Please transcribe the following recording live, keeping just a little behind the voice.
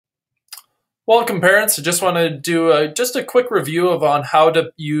Welcome, parents. I just want to do just a quick review on how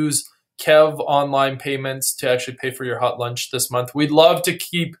to use KEV online payments to actually pay for your hot lunch this month. We'd love to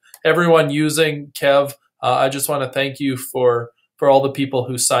keep everyone using KEV. I just want to thank you for all the people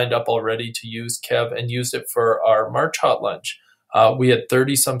who signed up already to use KEV and used it for our March hot lunch. We had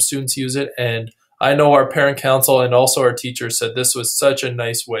 30-some students use it, and I know our parent council and also our teachers said this was such a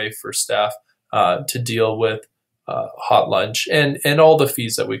nice way for staff to deal with hot lunch and all the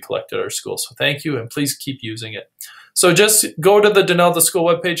fees that we collect at our school. So thank you, and please keep using it. So just go to the Denell School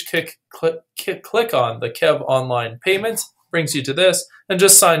webpage, click on the KEV online payments, brings you to this, and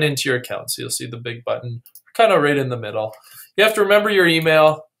just sign into your account. So you'll see the big button kind of right in the middle. You have to remember your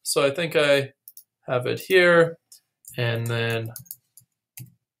email. So I think I have it here. And then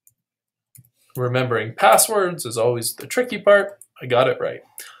remembering passwords is always the tricky part. I got it right.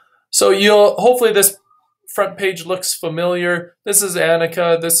 So hopefully this front page looks familiar. This is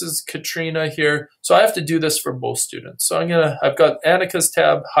Annika, this is Katrina here. So I have to do this for both students. So I've got Annika's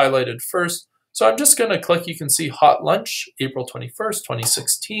tab highlighted first. So I'm just gonna click, you can see hot lunch, April 21st,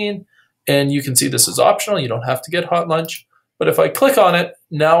 2016. And you can see this is optional, you don't have to get hot lunch. But if I click on it,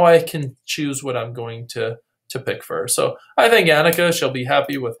 now I can choose what I'm going to pick for her. So I think Annika, she'll be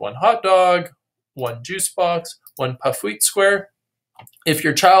happy with 1 hot dog, 1 juice box, 1 puff wheat square. If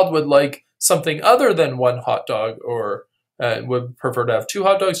your child would like something other than 1 hot dog or would prefer to have 2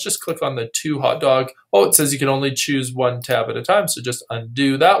 hot dogs, just click on the 2 hot dog. Oh, it says you can only choose 1 tab at a time, so just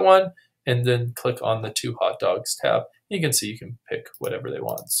undo that one and then click on the 2 hot dogs tab. You can see you can pick whatever they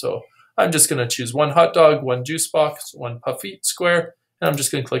want. So I'm just going to choose 1 hot dog, 1 juice box, 1 puff wheat square, and I'm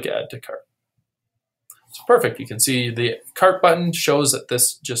just going to click add to cart. It's perfect. You can see the cart button shows that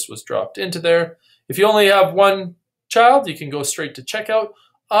this just was dropped into there. If you only have 1 child, you can go straight to checkout.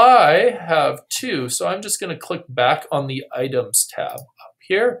 I have 2, so I'm just going to click back on the items tab up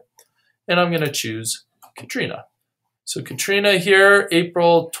here, and I'm going to choose Katrina. So Katrina here,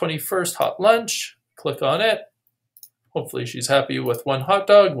 April 21st hot lunch, click on it. Hopefully she's happy with 1 hot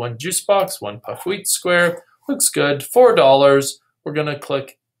dog, 1 juice box, 1 puff wheat square. Looks good, $4. We're going to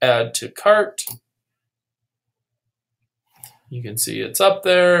click add to cart. You can see it's up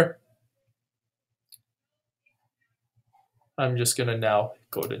there. I'm just going to now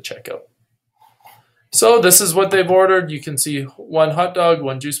go to checkout. So this is what they've ordered. You can see 1 hot dog,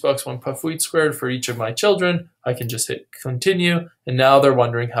 1 juice box, 1 puff wheat squared for each of my children. I can just hit continue, and now they're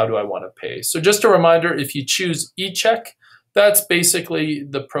wondering, how do I want to pay? So just a reminder, if you choose e-check, that's basically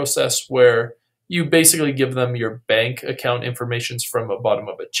the process where you basically give them your bank account information from the bottom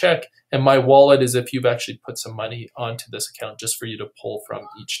of a check, and my wallet is if you've actually put some money onto this account just for you to pull from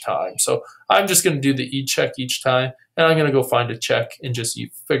each time. So I'm just going to do the e-check each time, and I'm going to go find a check and just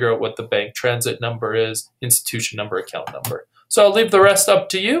figure out what the bank transit number is, institution number, account number. So I'll leave the rest up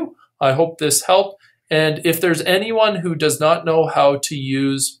to you. I hope this helped. And if there's anyone who does not know how to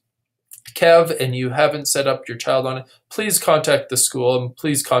use KEV and you haven't set up your child on it, please contact the school and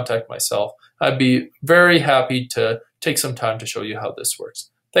please contact myself. I'd be very happy to take some time to show you how this works.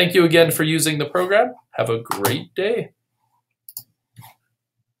 Thank you again for using the program. Have a great day.